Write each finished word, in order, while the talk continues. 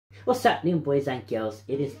What's happening, boys and girls?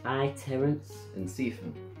 It is I, Terence. And Sifu.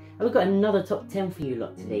 And we've got another top 10 for you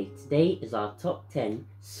lot today. Today is our top 10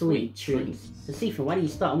 sweet treats. So Sifu, why don't you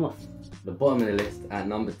start them off? The bottom of the list at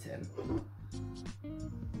number 10.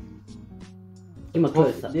 Give me a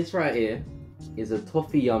close up. This right here is a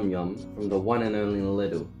toffee yum yum from the one and only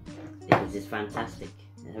Lidl. This is fantastic.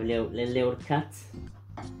 A little cut.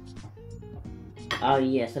 Oh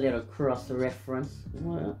yes, a little cross reference.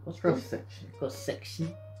 What's Cross section. Cross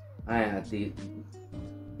section. I had the.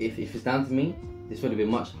 If it's down to me, this would have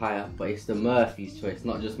been much higher, but it's the Murphy's choice,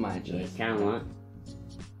 not just my Yeah, choice. can what?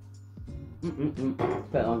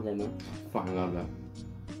 Put it on there, man. Fucking love that.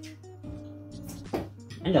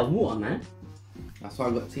 And the water, man. That's why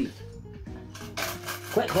I got teeth.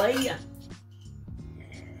 Quickly.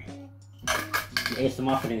 Here's some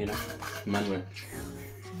offering, you know. Man,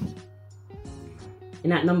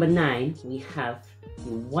 And at number 9, we have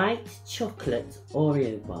the white chocolate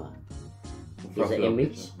Oreo bar. Here's the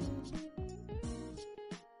image.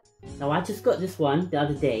 Now I just got this one the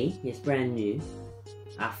other day. It's brand new.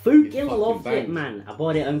 I fucking loved it, man. I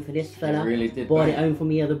bought it home for this fella. It really did. Bought it home for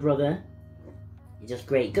me other brother. It's just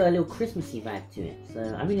great. Got a little Christmassy vibe to it.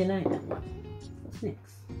 So I really like that one. What's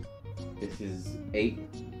next? This is 8.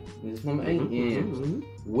 Is this number 8? Yeah.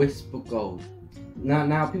 Whisper Gold.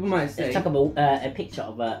 Now people might say. Let's talk about a picture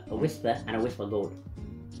of a Whisper and a Whisper Gold.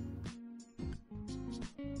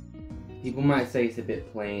 People might say it's a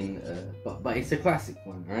bit plain, but it's a classic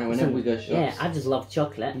one, right? Whenever we go shops. Yeah, I just love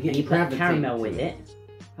chocolate. You You put gravitate caramel to with it. it.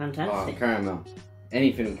 Fantastic. Oh, caramel.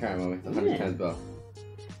 Anything with caramel makes 100 Yeah. times better.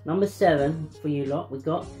 Number 7 for you lot, we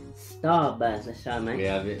got Starburst. Let's show, mate.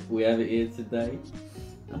 We have it here today.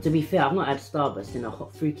 To be fair, I've not had Starburst in a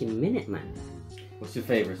hot freaking minute, man. What's your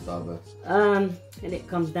favourite Starburst? And it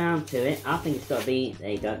comes down to it, I think it's got to be,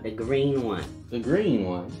 there you go, the green one. The green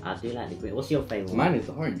one. I do like the green. What's your favourite one? Mine is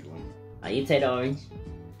the orange one. Oh, you take the orange,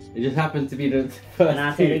 It just happens to be the first. and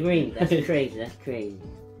I take the two. green. That's crazy, that's crazy.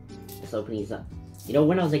 Let's open these up. You know,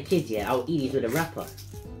 when I was a kid, yeah, I would eat these with a wrapper.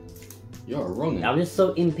 You're wrong. I was just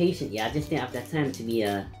so impatient, yeah, I just didn't have that time to be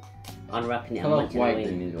unwrapping it and How munching white away.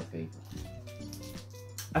 green is your favourite?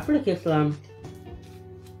 I feel like it's,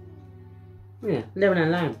 yeah, lemon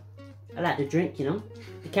and lime. I like the drink, you know.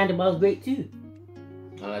 The candy bar is great too.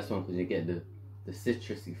 I like this one because you get the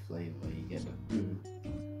citrusy flavour. You get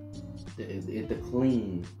the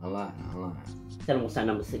clean. I like that. Tell them what's that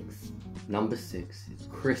number 6. Number 6 is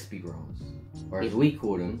crispy rolls, or as we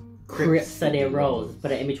call them, Crips City rolls.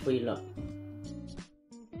 Put an image for you, look.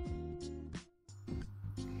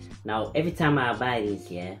 Now, every time I buy these,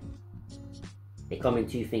 yeah, they come in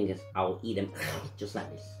 2 fingers. I'll eat them just like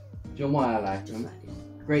this. Do you know why I like Just them? like this.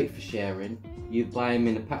 Great for sharing. You buy them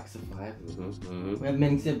in the packs of 5. We have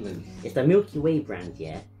many siblings. It's the Milky Way brand,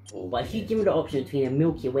 yeah. Oh, But if you give me the option between a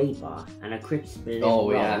Milky Way bar and a crispy oh,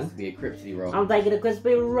 roll, it has to be a crispy roll. I'm taking a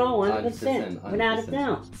crispy roll 100%, 100%, without a 100%.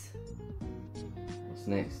 doubt. What's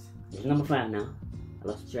next? It's number 5 now. I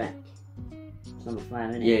lost track. It's number 5,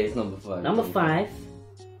 isn't it? Yeah, it's number 5. Number 5.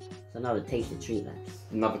 It's another tasty treat, lads.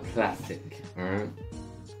 Another classic. Alright.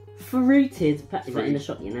 Fruited is that in the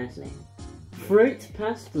shop, you know, nicely. Fruit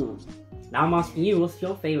pastel. Now I'm asking you, what's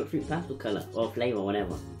your favourite fruit pastel colour or flavour,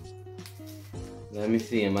 whatever? Let me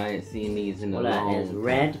see. I ain't seen these in a All long that is time.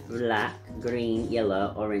 red, black, green,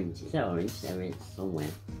 yellow, orange. Is that orange? There is somewhere.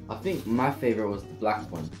 I think my favourite was the black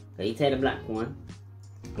one. So you take the black one.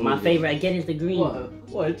 My favourite again is the green.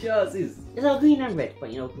 What a chance is? It's all green and red,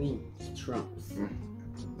 but you know, green trumps.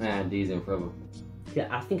 Man, these in forever. Yeah,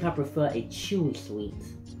 I think I prefer a chewy sweet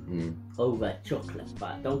over chocolate,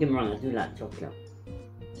 but don't get me wrong, I do like chocolate.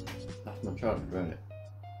 That's my childhood, right?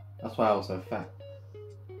 That's why I was so fat.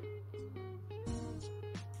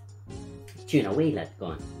 Tuna, where you like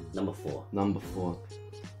gone? Number 4. Number 4.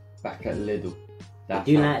 Back at Lidl. That's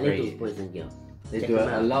Do you like how great Lidl's, it is. boys and girls? They Check do them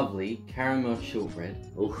a out. lovely caramel shortbread.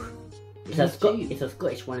 Oof. It's And a, it's cheap. it's a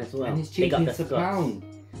Scottish one as well. And it's Big cheap, up it's the a Scots. pound.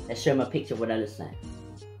 Let's show them a picture of what that looks like.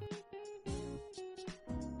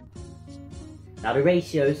 Now the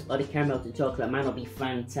ratios of the caramel to chocolate might not be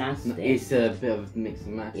fantastic. It's a bit of a mix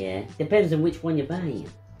and match. Yeah, depends on which one you're buying.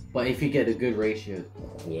 But if you get a good ratio,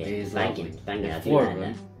 Yeah, it is banging, lovely. banging. I There's do 4 like of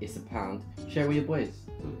them. that. It's a pound. Share with your boys.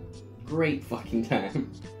 Great fucking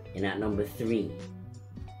time. And at number 3,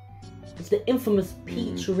 it's the infamous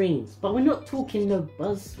peach rings, but we're not talking no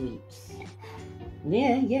buzz sweeps.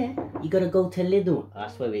 Yeah, you gotta go to Lidl. I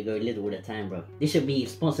swear we go Lidl all the time, bro. This should be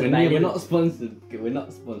sponsored by We're Lidl. not sponsored. We're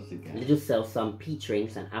not sponsored, guys. Lidl sells some peach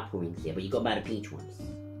rings and apple rings, yeah, but you gotta buy the peach ones.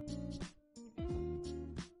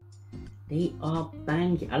 They are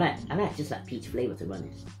banging. I like just like peach flavour, to be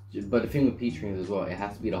honest. But the thing with peach rings as well, it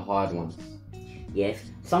has to be the hard ones. Yeah,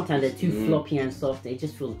 sometimes they're too floppy and soft. It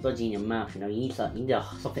just feels dodgy in your mouth. You know, you need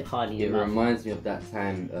something hard in your It mouth. reminds me of that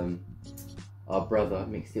time our brother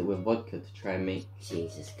mixed it with vodka to try and make.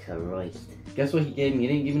 Jesus Christ! Guess what he gave me? He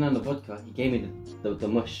didn't give me none of the vodka. He gave me the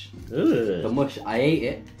mush. Ugh. The mush. I ate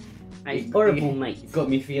it. It's horrible, mate. It got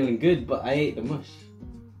me feeling good, but I ate the mush.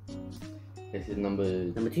 This is number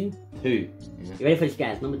 2. 2. Yeah. You ready for this,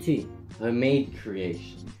 guys? Number 2. Homemade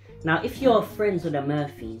creation. Now, if you're friends with the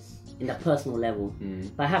Murphys in the personal level,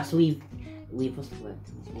 perhaps we've what's the word?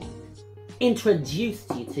 Introduced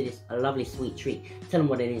you to this lovely sweet treat. Tell them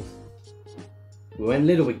what it is. We went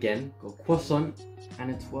little again. Got a croissant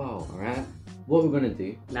and a twirl. All right. What we're gonna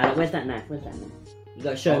do? Now, where's that knife? You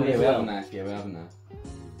gotta show me as we well. have a knife. Yeah, we have a knife.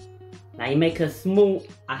 Now you make a small.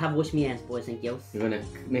 I have washed my hands, boys and girls. You're gonna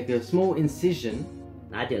make a small incision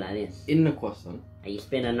I do it like this. in the croissant, And you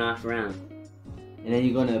spin a knife around. and then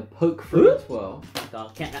you're gonna poke through the twirl. So I'll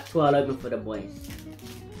get that twirl open for the boys.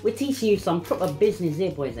 We're teaching you some proper business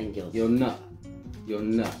here, boys and girls. You're nut. You're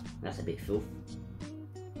nut. That's a bit filth.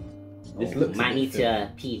 This looks. Might a need bit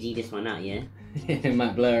to PG this one out, yeah? it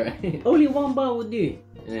might blur it. Only one bar will do.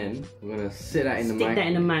 And then we're gonna sit that in the Stick mic. that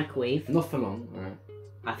in the microwave. Not for long, alright.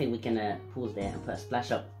 I think we can pause there and put a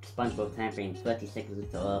splash up SpongeBob time frame 30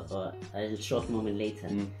 seconds or a short moment later.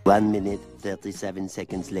 1 minute, 37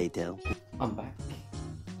 seconds later. I'm back.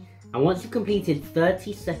 And once you've completed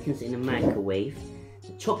 30 seconds in the microwave,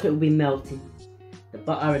 the chocolate will be melting, the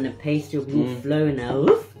butter and the pastry will be all flowing out.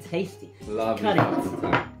 Oof, tasty. Lovely. Cut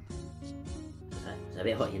it. It's a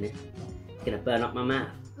bit hot, you know. It's gonna burn up my mouth.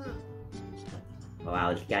 Oh,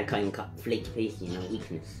 wow, this guy can't even cut flaky pastry, you know,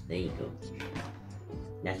 weakness. There you go.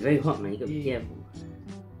 That's very hot, man. You gotta be careful.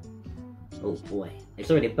 Oh boy, it's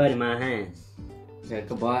already burning my hands. Take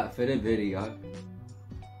a bite for the video.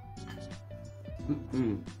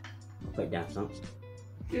 I'll put it down some.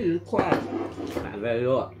 It's quiet. That's very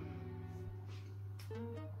hot.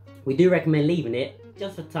 We do recommend leaving it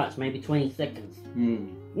just a touch, maybe 20 seconds.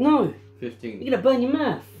 No, 15. you're gonna burn your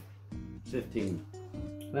mouth. 15.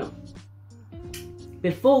 Well,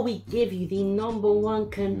 before we give you the number 1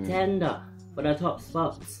 contender for the top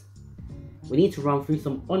spots, we need to run through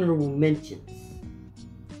some honourable mentions.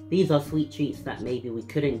 These are sweet treats that maybe we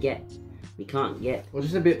couldn't get, we can't get. Well,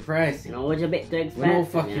 just a bit pricey. You know, it's a bit too expensive. We're all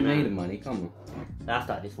fucking you know? made of money, come So I'll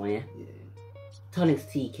start this one, yeah? on. Tonics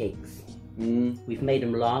tea cakes. Yeah. We've made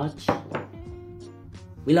them large.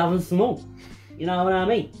 We love them small. You know what I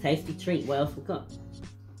mean? Tasty treat. What else we got?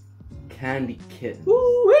 Candy kitten.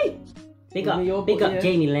 Woo-wee! Big Wasn't it your up, big boy, up yeah?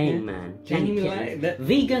 Jamie Lane, Yeah. man. Jamie Candy Lane, kittens. that-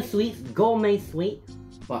 Vegan sweets, gourmet sweet.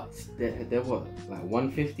 But they're what? Like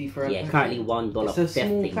 150 for a Yeah, packet? currently $1 It's a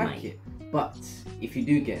small 50, packet. mate. But if you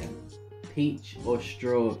do get them, peach or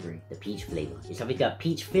strawberry. The peach flavour. It's something got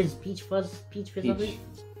peach fizz, peach fizz, I think.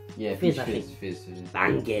 Yeah, Fizz, peach I fizz, think. fizz.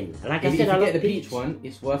 Banging. Like I If said, you I love get the peach. peach one,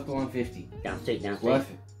 it's worth the 150. Down straight, down It's straight. worth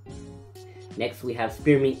it. Next we have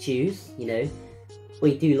spearmint chews, you know.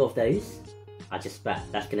 We do love those. I just spat.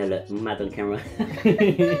 That's gonna look mad on camera.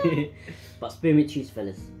 But spearmint chews,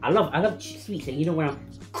 fellas. I love sweets, and you know where I'm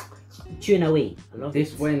chewing away. I love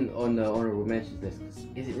This it. went on the honorable mentions list.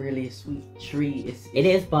 Is it really a sweet treat? It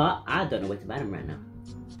is, but I don't know where to buy them right now.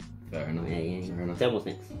 Fair enough. Yeah. Fair enough. Tell what's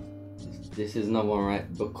next. This is number one,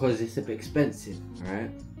 right? Because it's a bit expensive, alright?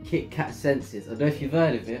 Kit Kat Senses. I don't know if you've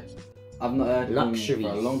heard of it. I've not heard of them Luxuries.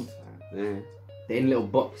 for a long time. Yeah. They're in a little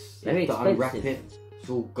box. You Very have to unwrap expensive. it. It's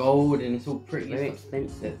all gold and it's all pretty. Very It's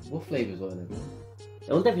expensive. like- what flavours are they, man?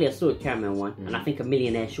 There was definitely a salted caramel one, and I think a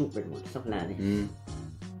millionaire shortbread one, something like this.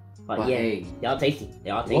 But, But yeah, hey, they are tasty. They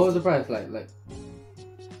are tasty. what was the price? Like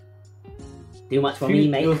Too much for two, me,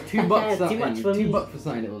 mate. It was $2 Too something. much for me. $2 for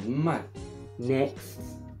something. It was mad. Next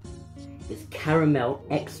is caramel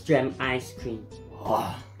extreme ice cream.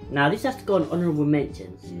 Oh, Now this has to go on honourable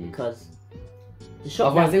mentions because the shop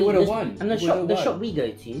Otherwise that they we- would've the- won. and the They shop would've the won. shop we go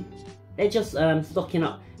to, they're just stocking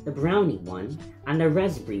up the brownie one and the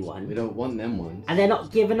raspberry we one, don't want them ones. and they're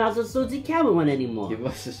not giving us a salted caramel one anymore. Give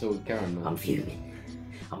us a salt caramel. I'm fuming.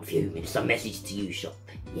 I'm fuming. It's a message to you, shop.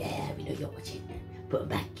 Yeah, we know you're watching. Put them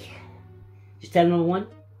back. Just tell them number one.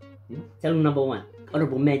 Tell them number one.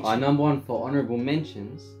 Honourable mention. Our number one for honourable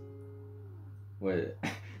mentions was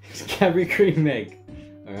Cadbury Cream Egg.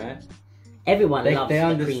 Alright? Everyone They- loves they the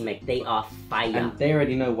under- cream egg. They are fire. And they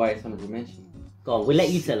already know why it's honourable mention. Go on, we'll let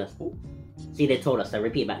you tell us. See, they told us, so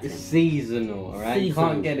repeat back to It's them. seasonal, alright? You Seasonal.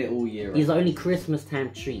 can't get it all year These round. are only Christmas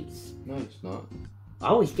time treats. No, it's not. I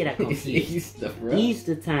always get that It's confused. Easter, bro.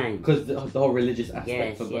 Easter time. Because the whole religious aspect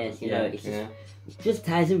Yes, of yes, it. you know, it's just- It just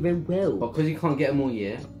ties in very well. But because you can't get them all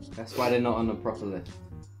year, that's why they're not on the proper list.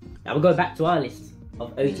 Now we'll go back to our list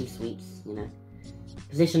of OG sweets, you know.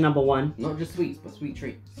 Position number 1, Not just sweets, but sweet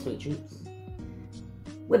treats. sweet treats.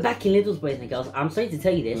 We're back in Lidl's, boys and girls. I'm sorry to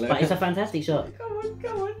tell you this, but it's a fantastic shop.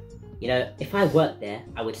 Come on. You know, if I worked there,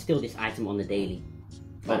 I would steal this item on the daily.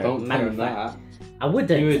 Oh, don't tell him that. I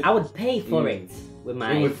wouldn't. You would- I would pay for it with It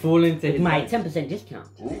my would fall into with his my hand. 10% discount.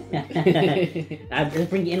 I'll just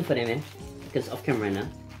bring it in for them, man. Because off camera now.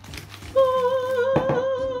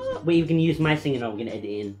 We're even gonna use my singing, or we're gonna edit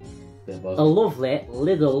it in. They're A both- lovely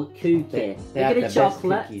little cookie. They Look have at the the best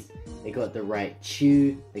chocolate. cookies. They got the right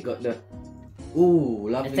chew. They got the. Ooh,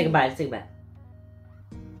 lovely. Let's take a bite. Let's take a bite.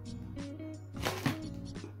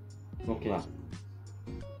 Okay.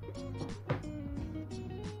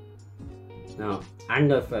 Now, I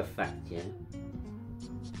know for a fact, yeah.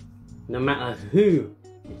 No matter who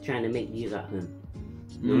is trying to make these at home,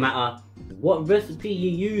 no matter what recipe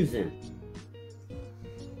you're using,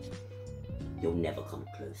 you'll never come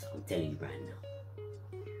close. I'm telling you right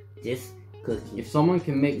now. This cookie If someone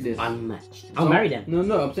can make is this, unmatched. I'll marry them.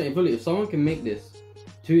 No, I'm saying if someone can make this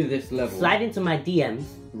to this level, Slide into my DMs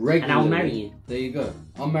regularly, and I'll marry you. There you go.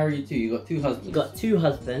 I'll marry you too. You got 2 husbands. You got 2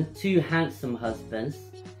 husbands, 2 handsome husbands,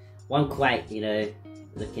 one quite, you know,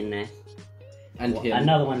 looking nice, and him.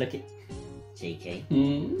 another one looking JK.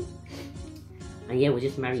 Mm. And yeah, we'll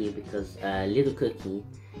just marry you because Little Cookie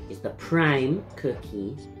is the prime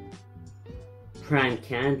cookie, prime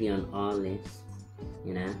candy on our list.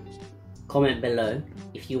 You know, comment below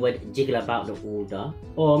if you would jiggle about the order,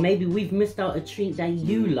 or maybe we've missed out a treat that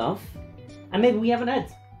you love, and maybe we haven't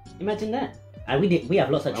had. Imagine that. We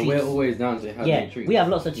have lots of And treats. we're always down to have Yeah, treats. we have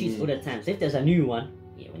lots of treats all the time. So if there's a new one,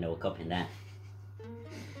 yeah, we know we're copying that.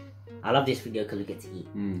 I love this video because we get to eat.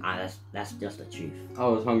 That's just the truth. I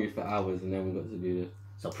was hungry for hours and then we got to do this.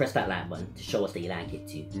 So press that like button to show us that you like it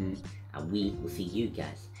too. And we will see you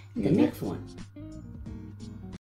guys in the Mhm. next one.